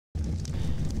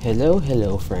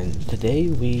Hello friends. Today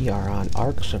we are on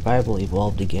Ark Survival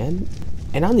Evolved again,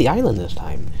 and on the island this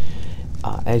time.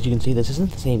 As you can see, this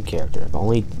isn't the same character. I've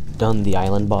only done the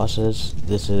island bosses.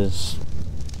 This is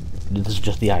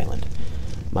just the island.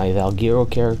 My Valguero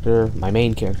character, my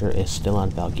main character, is still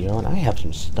on Valguero, and I have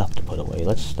some stuff to put away.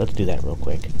 Let's do that real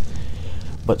quick.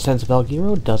 But since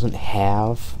Valguero doesn't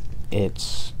have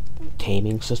its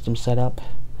taming system set up,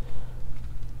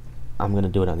 I'm going to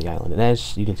do it on the island. And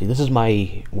as you can see, this is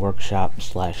my workshop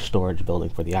slash storage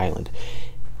building for the island.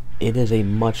 It is a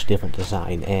much different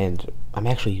design, and I'm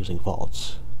actually using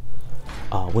vaults.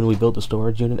 When we built the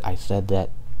storage unit, I said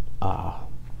that I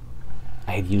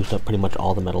had used up pretty much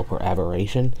all the metal for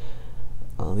aberration.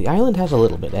 The island has a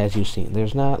little bit, as you've seen.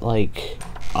 There's not like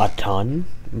a ton,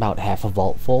 about half a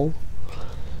vault full.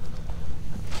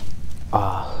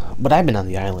 But I've been on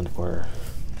the island for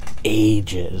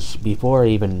ages. Before I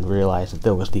even realized that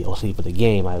there was DLC for the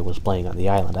game, I was playing on the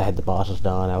island. I had the bosses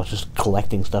done. I was just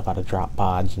collecting stuff out of drop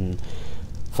pods and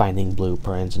finding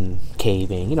blueprints and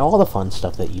caving, you know, all the fun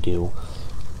stuff that you do.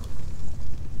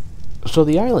 So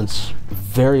the island's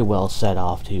very well set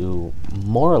off to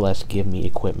more or less give me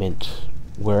equipment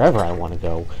wherever I want to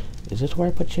go. Is this where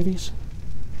I put chivies?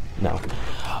 No.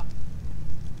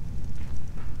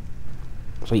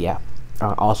 So yeah.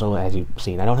 Also, as you've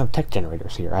seen, I don't have tech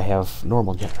generators here. I have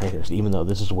normal generators, even though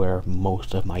this is where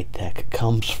most of my tech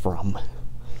comes from.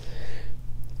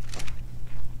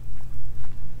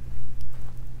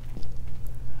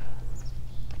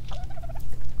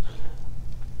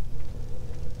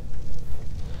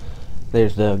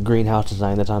 There's the greenhouse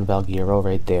design that's on Valguero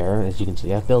right there. As you can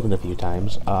see, I've built it a few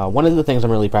times. One of the things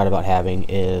I'm really proud about having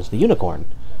is the unicorn.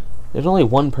 There's only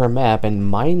one per map, and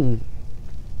mine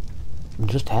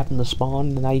just happened to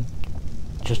spawn, and I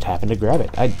just happened to grab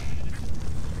it. I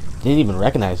didn't even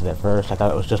recognize it at first. I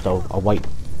thought it was just a white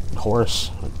horse.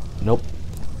 Nope.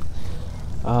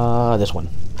 This one.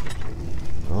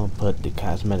 I'll put the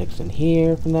cosmetics in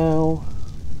here for now.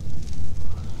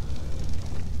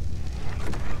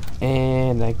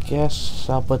 And I guess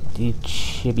I'll put the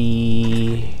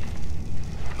chibi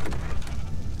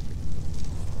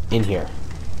in here.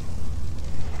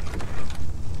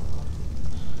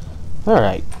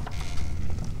 Alright.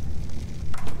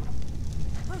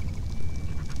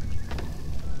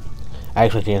 I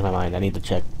actually changed my mind. I need to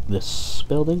check this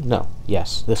building? No.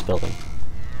 Yes, this building.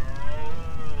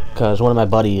 Because one of my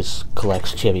buddies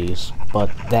collects chibis,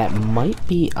 but that might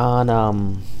be on,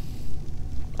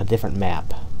 a different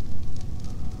map.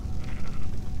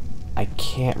 I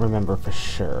can't remember for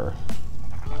sure.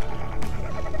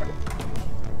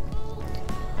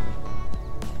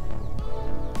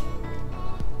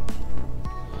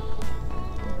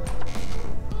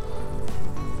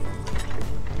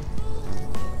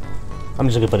 I'm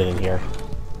just gonna put it in here.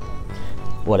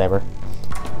 Whatever.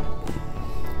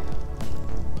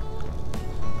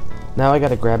 Now I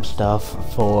gotta grab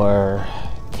stuff for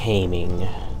taming.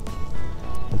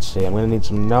 Let's see, I'm gonna need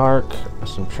some narc,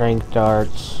 some trank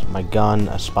darts, my gun,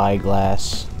 a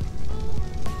spyglass.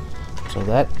 So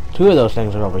that, two of those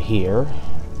things are over here.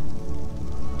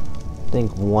 I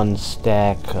think one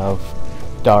stack of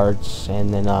darts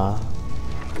and then a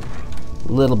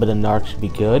little bit of narc should be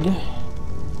good.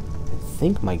 I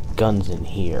think my gun's in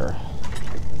here.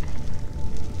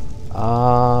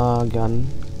 Gun.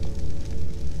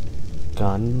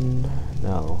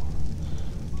 No.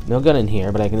 No gun in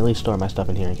here, but I can at least store my stuff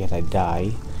in here in case I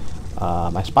die.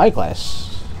 My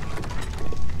spyglass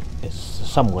is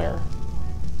somewhere.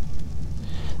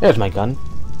 There's my gun.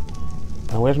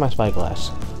 Now where's my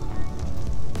spyglass?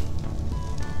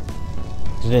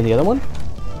 Is it in the other one?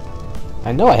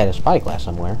 I know I had a spyglass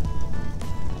somewhere.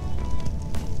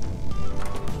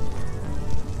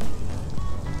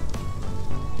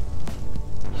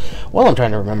 Well, I'm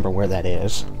trying to remember where that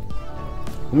is.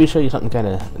 Let me show you something kind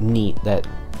of neat that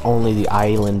only the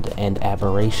island and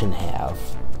aberration have.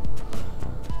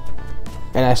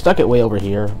 And I stuck it way over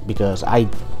here because I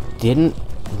didn't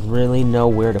really know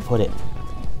where to put it.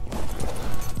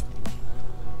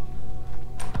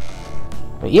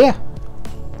 But yeah.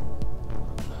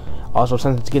 Also,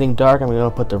 since it's getting dark, I'm going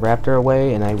to put the raptor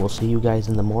away, and I will see you guys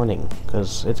in the morning,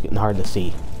 because it's getting hard to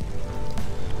see.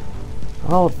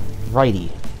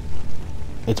 Alrighty.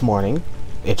 It's morning.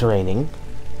 It's raining.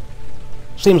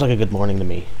 Seems like a good morning to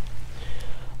me.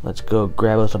 Let's go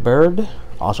grab us a bird.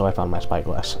 Also, I found my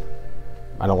spyglass.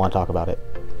 I don't want to talk about it.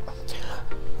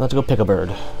 Let's go pick a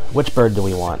bird. Which bird do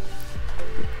we want?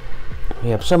 We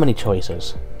have so many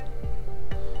choices.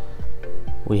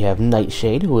 We have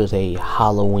Nightshade, who is a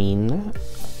Halloween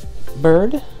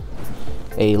bird.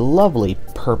 A lovely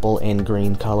purple and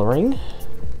green coloring.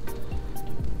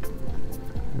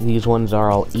 These ones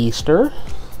are all Easter.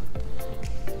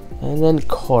 And then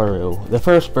Koru, the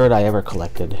first bird I ever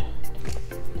collected.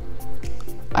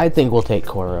 I think we'll take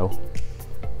Koru.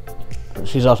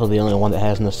 She's also the only one that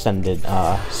has an ascended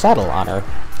saddle on her.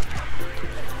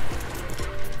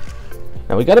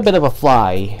 Now we got a bit of a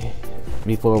fly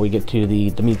before we get to the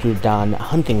Dimetrodon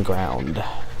hunting ground.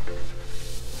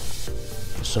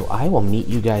 So I will meet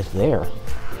you guys there.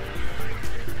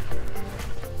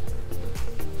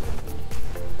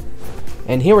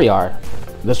 And here we are,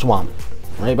 the swamp,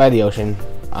 right by the ocean,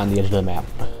 on the edge of the map.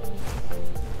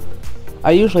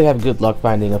 I usually have good luck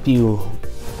finding a few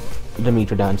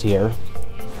Dimetrodons here.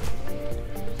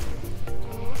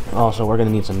 Also, we're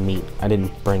gonna need some meat. I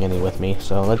didn't bring any with me,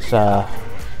 so let's grab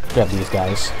these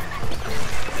guys.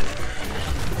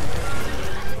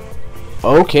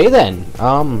 Okay then,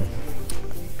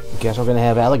 guess we're gonna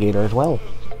have alligator as well.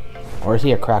 Or is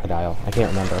he a crocodile? I can't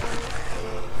remember.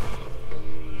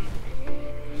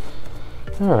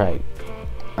 Alright.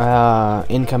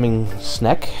 Incoming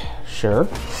snack. Sure.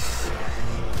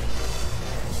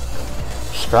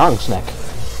 Strong snack.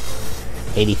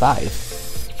 85.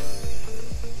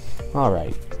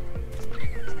 Alright.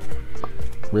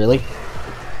 Really?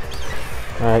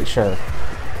 Alright, sure.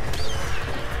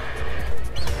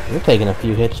 You're taking a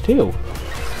few hits too.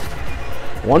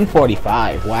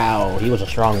 145. Wow, he was a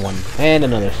strong one. And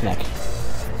another snack.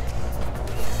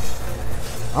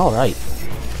 Alright.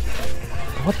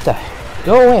 What the?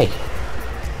 Go away!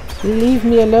 Leave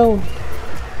me alone!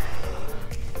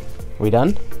 We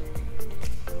done?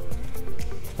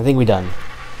 I think we done.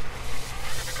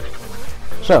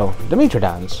 So,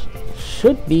 Dimetrodons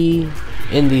should be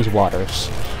in these waters.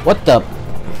 What the?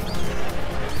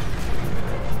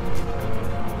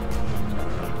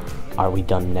 Are we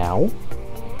done now?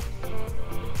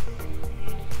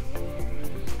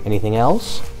 Anything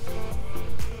else?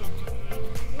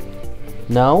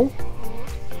 No?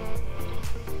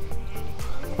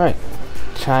 Alright,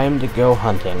 time to go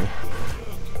hunting.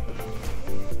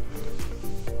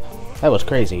 That was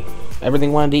crazy.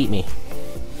 Everything wanted to eat me.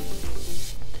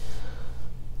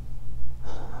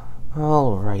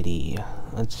 Alrighty,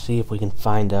 let's see if we can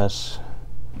find us.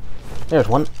 There's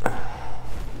one.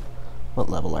 What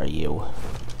level are you?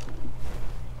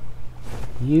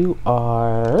 You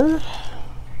are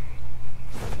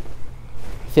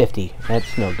 50.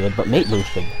 That's no good, but mate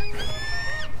boosted.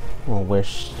 Well,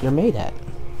 where's your mate at?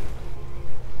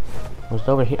 Was it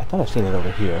over here? I thought I've seen it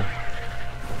over here.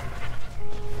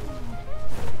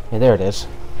 Yeah, there it is.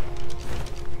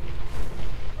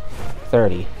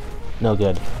 30. No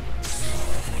good.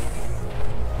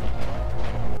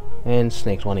 And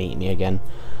snakes want to eat me again.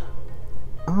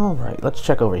 Alright, let's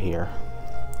check over here.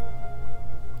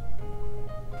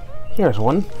 Here's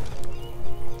one.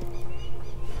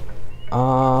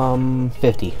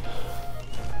 50.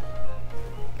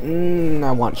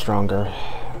 I want stronger.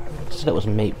 It said it was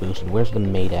mate boosted. Where's the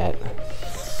mate at?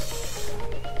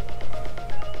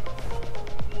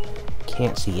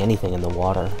 Can't see anything in the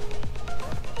water.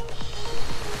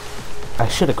 I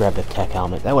should have grabbed a tech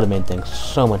helmet. That would have made things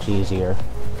so much easier.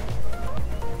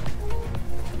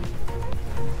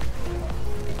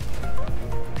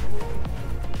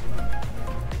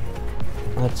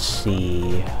 Let's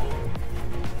see.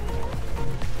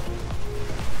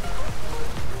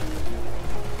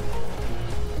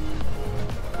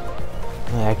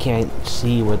 I can't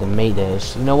see where the mate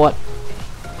is. You know what?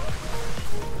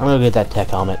 I'm gonna get that tech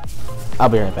helmet. I'll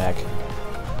be right back.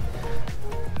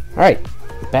 Alright,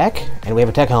 back, and we have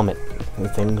a tech helmet.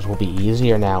 And things will be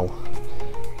easier now.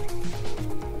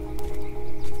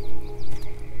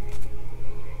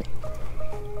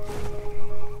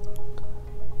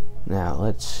 Now,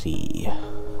 let's see.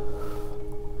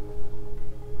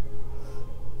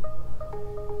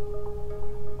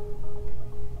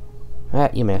 Ah,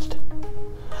 you missed.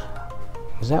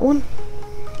 Is that one?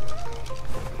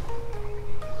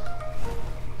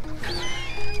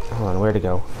 Hold on, where to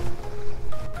go?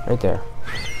 Right there.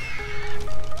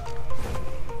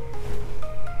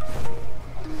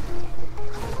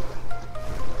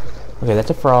 Okay, that's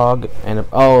a frog, and a,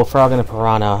 oh, a frog and a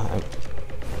piranha.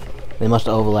 They must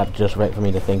have overlapped just right for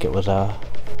me to think it was,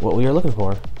 what we were looking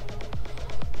for.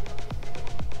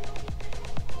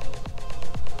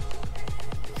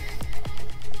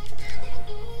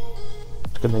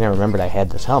 It's a good thing I remembered I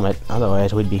had this helmet,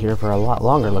 otherwise we'd be here for a lot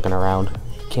longer looking around.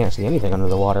 Can't see anything under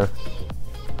the water.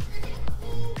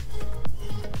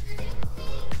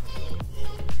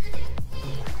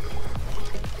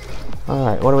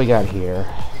 Alright, what do we got here?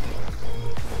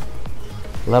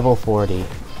 Level 40.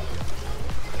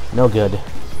 No good.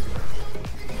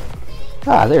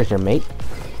 Ah, there's your mate.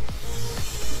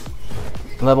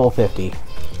 Level 50.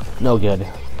 No good.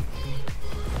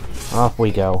 Off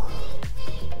we go.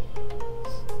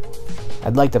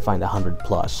 I'd like to find 100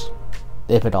 plus,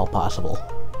 if at all possible.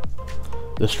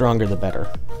 The stronger the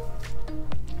better.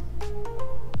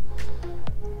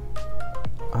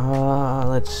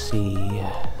 Let's see.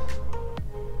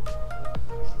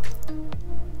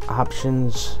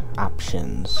 Options.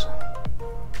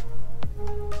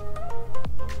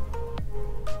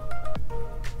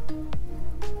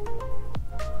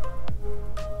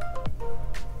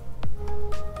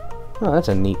 Oh, that's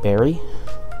a neat berry.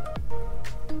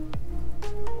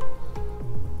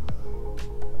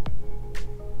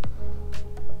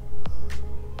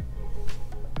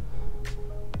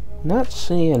 Not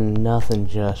seeing nothing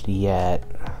just yet.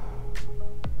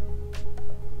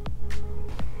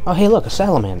 Oh, hey, look, a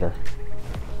salamander.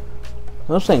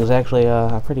 Those things actually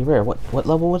are pretty rare. What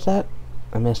level was that?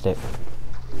 I missed it.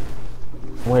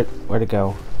 Where'd it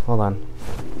go? Hold on.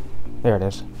 There it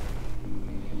is.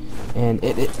 And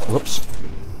whoops.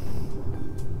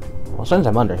 Well, since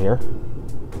I'm under here,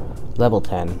 level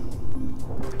 10.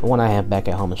 The one I have back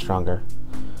at home is stronger.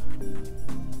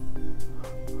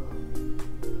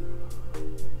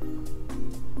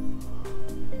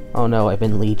 Oh no, I've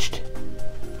been leeched.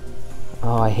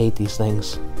 Oh, I hate these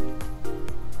things.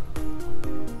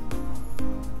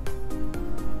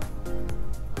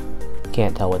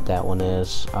 Can't tell what that one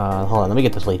is. Hold on, let me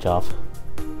get this leech off.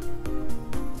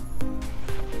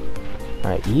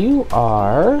 Alright, you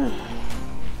are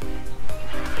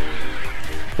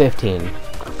 15.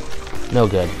 No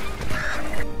good.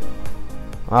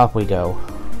 Off we go.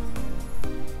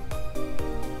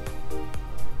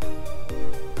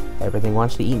 Everything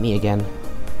wants to eat me again.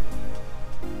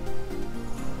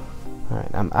 Alright,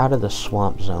 I'm out of the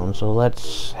swamp zone, so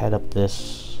let's head up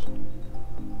this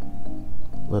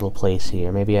little place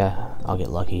here. Maybe I'll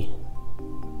get lucky.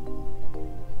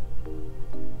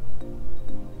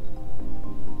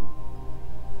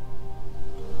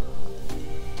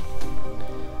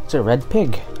 It's a red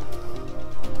pig.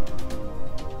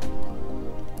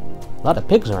 A lot of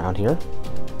pigs around here.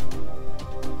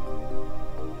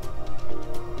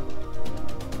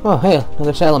 Oh, hey,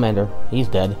 another salamander. He's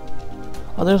dead.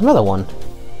 Oh, there's another one.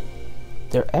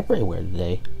 They're everywhere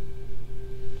today.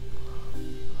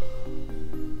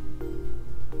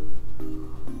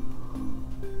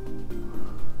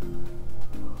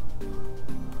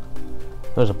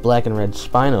 There's a black and red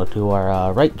Spino to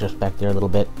our right just back there a little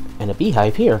bit. And a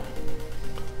beehive here.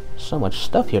 So much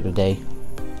stuff here today.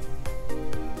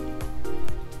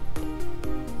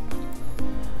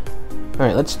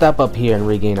 Alright, let's stop up here and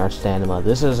regain our stamina.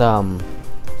 This is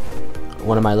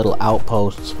one of my little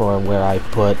outposts for where I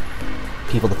put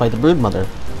people to fight the broodmother.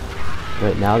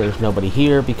 Right now there's nobody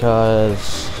here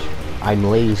because I'm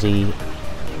lazy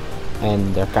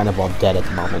and they're kind of all dead at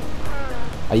the moment.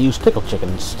 I use pickle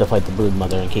chickens to fight the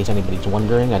broodmother in case anybody's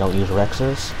wondering. I don't use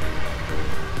Rexes.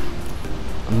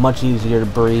 Much easier to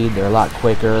breed, they're a lot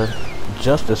quicker,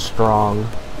 just as strong.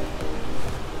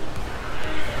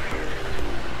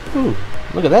 Ooh,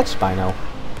 look at that Spino.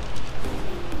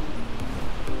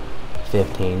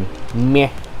 15. Meh.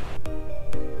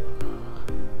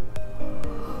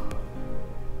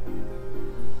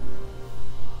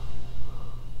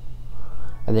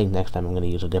 I think next time I'm going to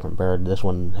use a different bird. This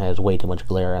one has way too much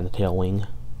glare on the tail wing.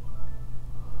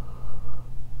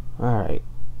 Alright.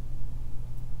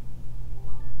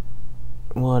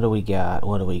 What do we got?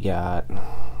 What do we got?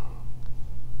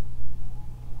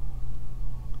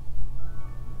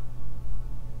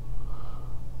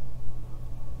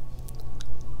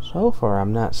 So far,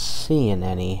 I'm not seeing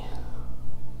any.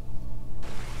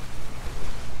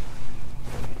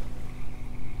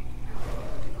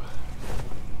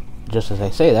 Just as I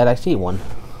say that, I see one.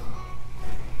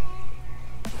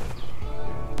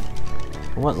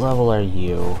 What level are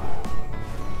you?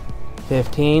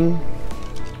 15?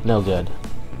 No good.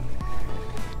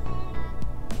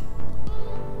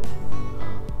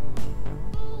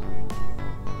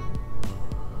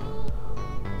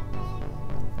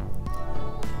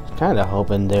 Kinda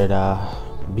hoping there'd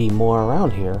be more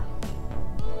around here.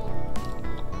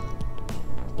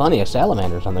 Plenty of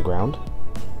salamanders on the ground.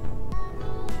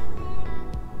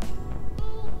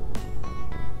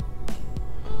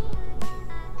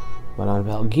 But on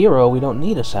Valguero, we don't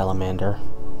need a salamander.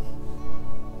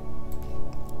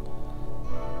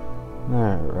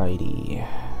 Alrighty.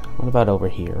 What about over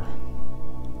here?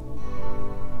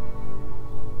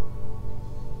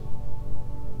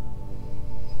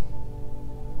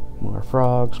 More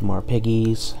frogs, more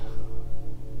piggies.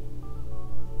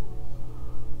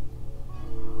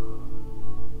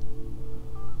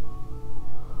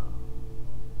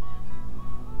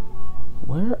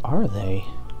 Where are they?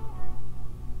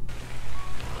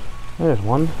 There's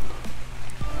one.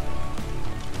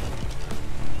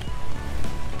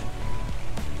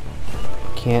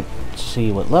 Can't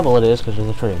see what level it is because there's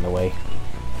a tree in the way.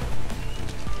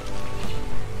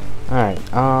 Alright,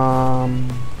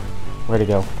 where to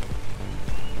go?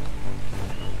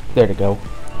 There to go.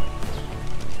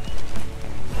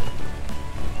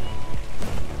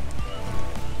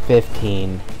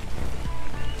 $15.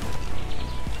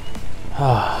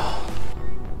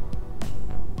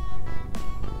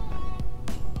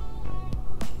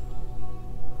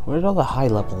 Where's all the high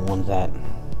level ones at?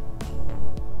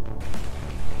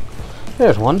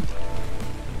 There's one.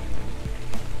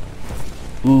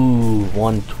 Ooh,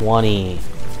 120.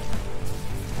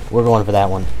 We're going for that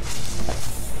one.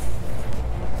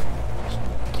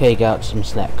 Take out some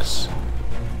snacks.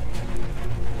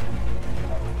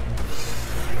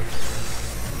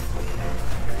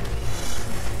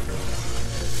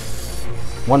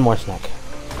 One more snack.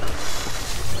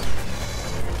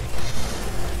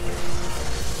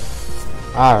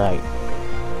 Alright.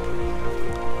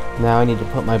 Now I need to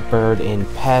put my bird in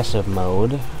passive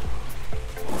mode.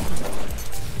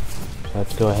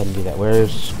 Let's go ahead and do that.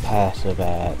 Where's passive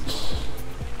at?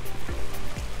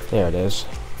 There it is.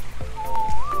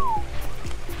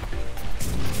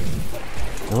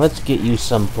 Now let's get you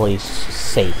someplace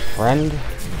safe, friend.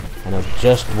 I know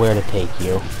just where to take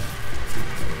you.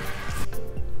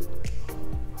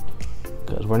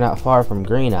 Because we're not far from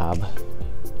Greenob.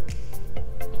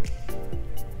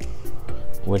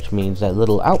 Which means that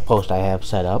little outpost I have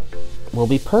set up will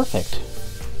be perfect.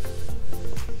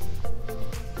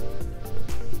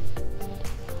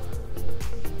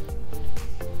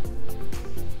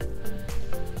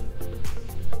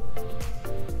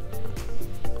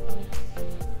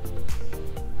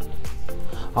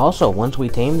 Also, once we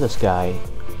tame this guy,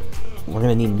 we're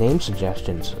gonna need name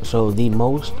suggestions. So the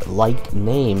most liked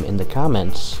name in the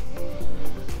comments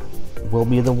will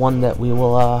be the one that we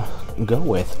will go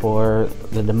with for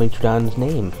the Dimetrodon's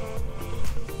name.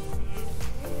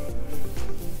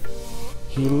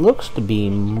 He looks to be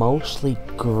mostly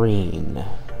green.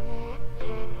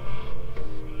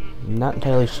 Not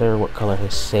entirely sure what color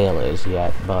his sail is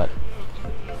yet, but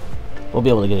we'll be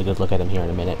able to get a good look at him here in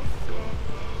a minute.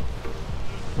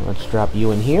 Let's drop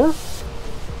you in here.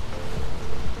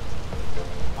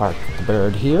 Park the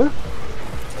bird here.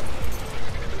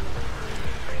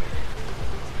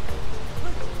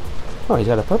 Oh, he's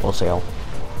got a purple sail.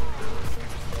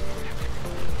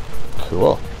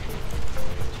 Cool.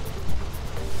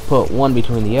 Put one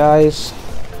between the eyes.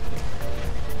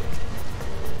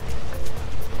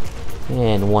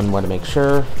 And one more to make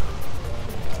sure.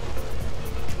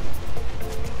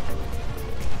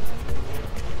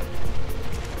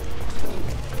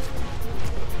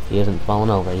 He hasn't fallen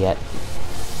over yet.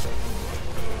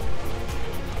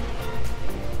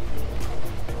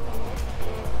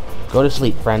 Go to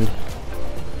sleep, friend.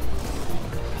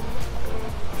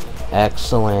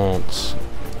 Excellent.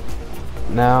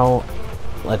 Now,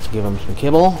 let's give him some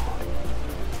kibble.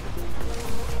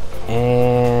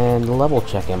 And level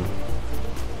check him.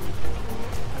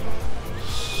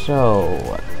 So,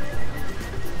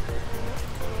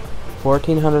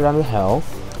 1400 on the health,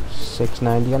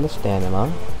 690 on the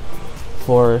stamina,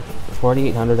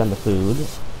 4800 on the food,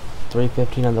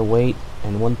 315 on the weight,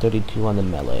 and 132 on the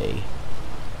melee.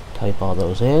 Type all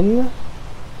those in.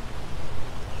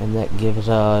 And that gives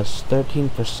us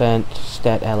 13%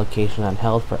 stat allocation on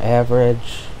health for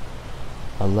average,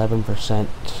 11%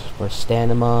 for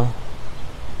stamina,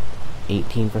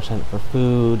 18% for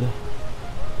food,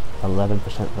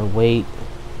 11% for weight,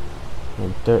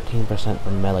 and 13% for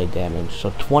melee damage.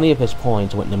 So 20 of his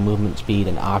points went into movement speed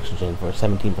and oxygen for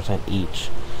 17%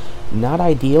 each. Not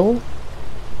ideal,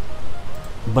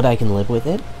 but I can live with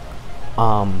it.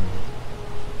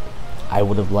 I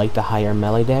would have liked a higher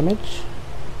melee damage.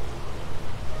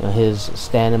 You know, his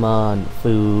stamina and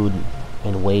food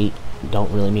and weight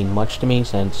don't really mean much to me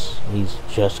since he's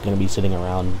just going to be sitting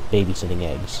around babysitting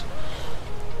eggs.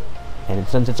 And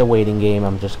since it's a waiting game,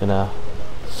 I'm just going to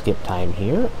skip time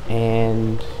here,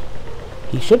 and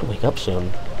he should wake up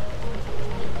soon.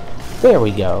 There we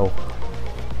go.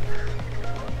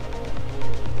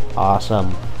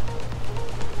 Awesome.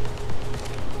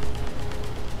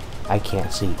 I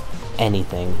can't see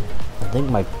anything. I think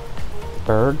my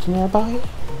bird's nearby?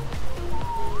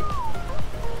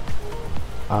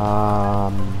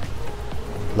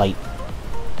 Light.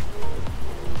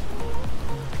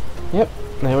 Yep,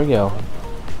 there we go.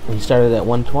 He started at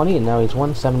 120 and now he's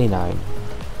 179.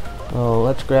 Well,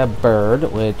 let's grab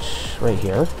bird, which right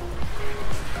here.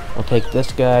 We'll take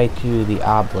this guy to the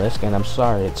obelisk, and I'm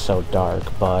sorry it's so dark,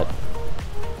 but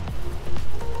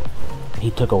he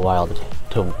took a while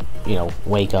to you know,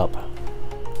 wake up.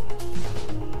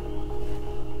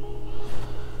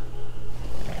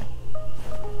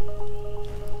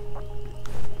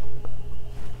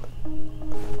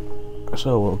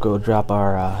 So we'll go drop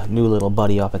our new little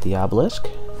buddy off at the obelisk.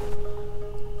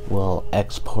 We'll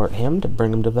export him to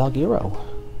bring him to Valguero.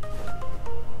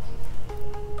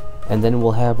 And then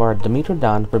we'll have our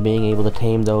Dimetrodon for being able to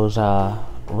tame those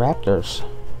raptors.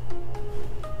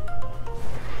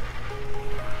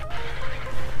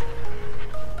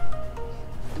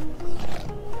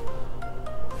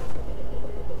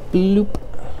 Bloop.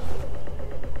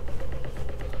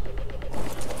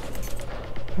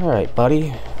 Alright,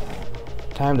 buddy.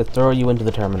 Time to throw you into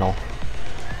the terminal.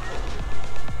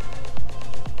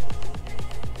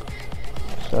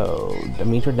 So,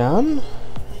 Dimetrodon?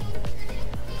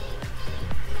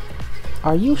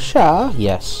 Are you sure?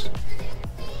 Yes.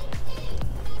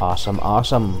 Awesome,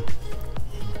 awesome.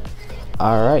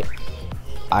 Alright.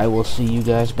 I will see you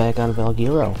guys back on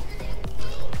Valguero.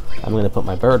 I'm gonna put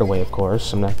my bird away, of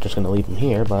course. I'm not just gonna leave him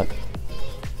here, but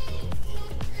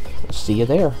see you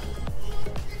there.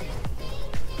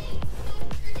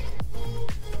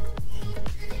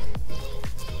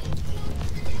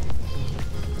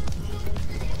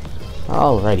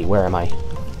 Alrighty, where am I?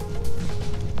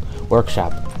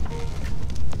 Workshop.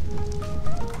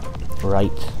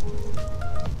 Right.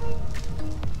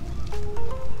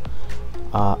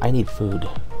 I need food.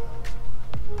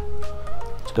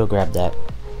 Let's go grab that.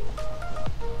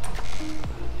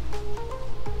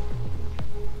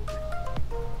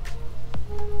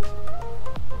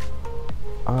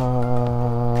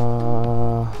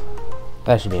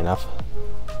 That should be enough.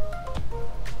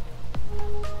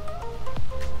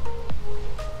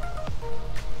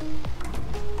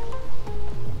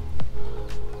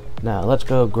 Now, let's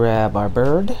go grab our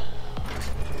bird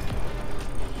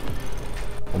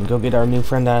and go get our new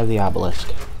friend out of the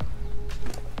obelisk.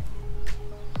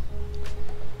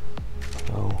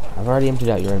 So, I've already emptied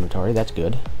out your inventory, that's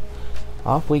good.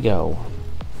 Off we go.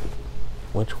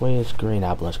 Which way is Green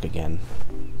Obelisk again?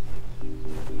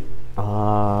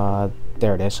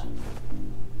 There it is.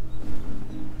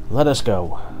 Let us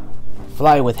go.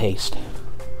 Fly with haste.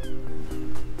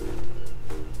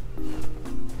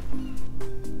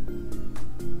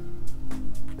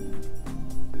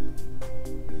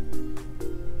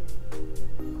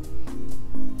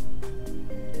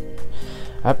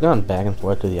 I've gone back and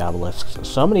forth to the obelisks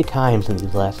so many times in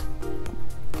these last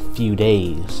few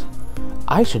days.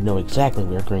 I should know exactly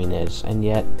where green is, and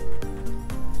yet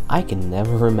I can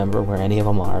never remember where any of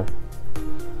them are.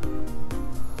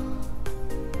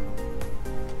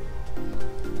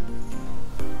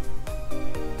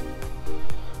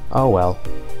 Oh well.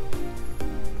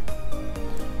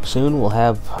 Soon we'll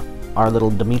have our little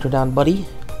Dimetrodon buddy,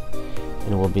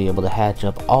 and we'll be able to hatch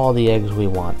up all the eggs we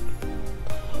want.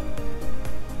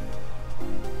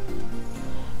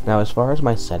 Now, as far as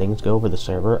my settings go for the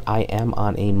server, I am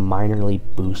on a minorly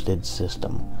boosted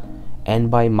system. And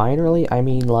by minorly, I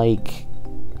mean like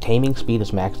taming speed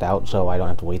is maxed out, so I don't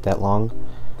have to wait that long.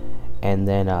 And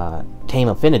then tame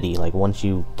affinity, like once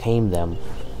you tame them,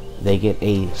 they get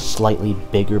a slightly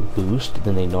bigger boost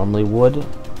than they normally would,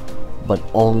 but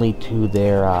only to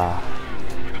their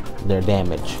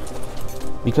damage.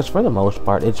 Because for the most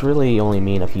part, it's really only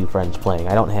me and a few friends playing.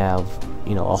 I don't have,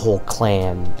 you know, a whole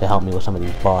clan to help me with some of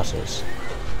these bosses.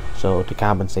 So to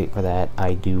compensate for that,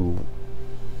 I do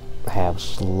have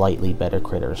slightly better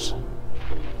critters.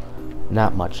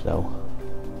 Not much though.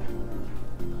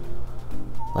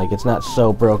 Like, it's not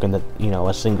so broken that, you know,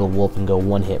 a single wolf can go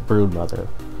one-hit Broodmother.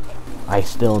 I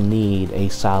still need a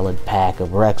solid pack of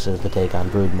Rexes to take on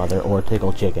Broodmother or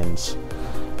Tickle Chickens.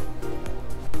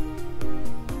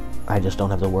 I just don't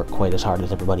have to work quite as hard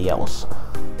as everybody else.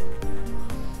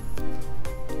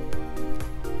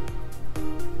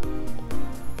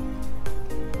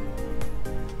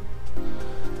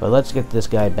 But let's get this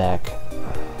guy back.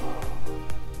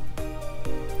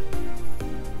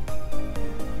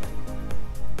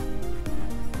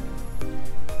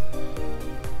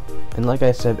 And like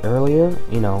I said earlier,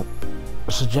 you know,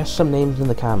 suggest some names in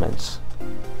the comments.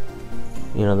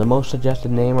 You know, the most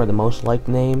suggested name or the most liked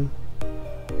name,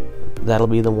 that'll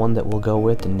be the one that we'll go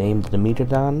with and name the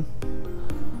Dimetrodon.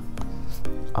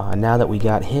 Now that we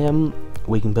got him,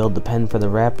 we can build the pen for the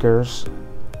raptors,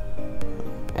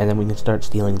 and then we can start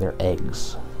stealing their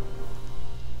eggs.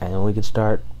 And then we can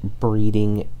start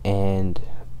breeding and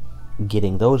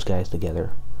getting those guys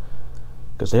together.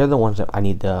 Because they're the ones that I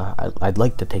need to, I'd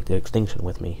like to take to extinction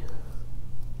with me.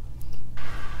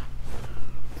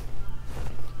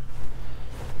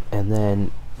 And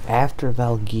then after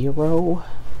Valguero,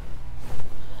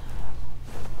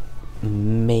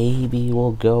 maybe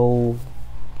we'll go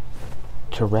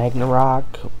to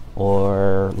Ragnarok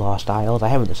or Lost Isles. I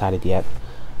haven't decided yet.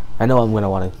 I know I'm going to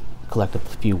want to collect a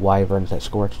few wyverns that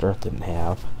Scorched Earth didn't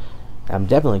have. I'm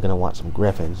definitely going to want some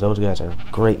griffins. Those guys are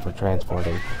great for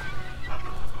transporting.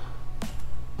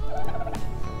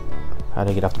 How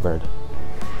do I get off the bird?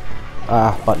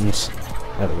 Ah, buttons.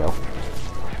 There we go.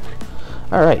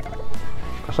 Alright.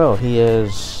 So, he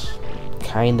is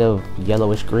kind of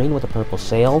yellowish green with a purple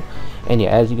sail. And yeah,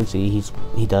 as you can see,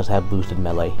 he does have boosted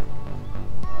melee.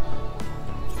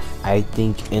 I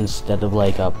think instead of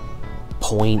like a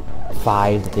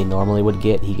 0.5 that they normally would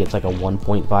get, he gets like a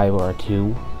 1.5 or a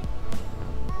 2.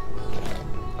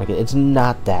 Like, it's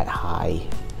not that high.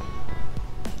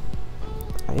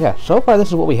 Yeah, so far this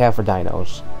is what we have for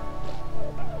dinos.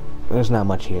 There's not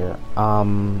much here. Wait a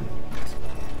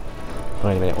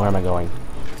minute, where am I going?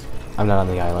 I'm not on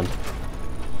the island.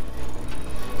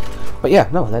 But yeah,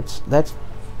 no, that's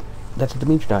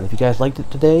Dimetrodon. If you guys liked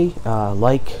it today,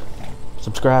 like,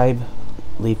 subscribe,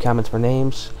 leave comments for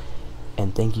names,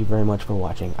 and thank you very much for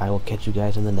watching. I will catch you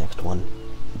guys in the next one.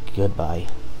 Goodbye.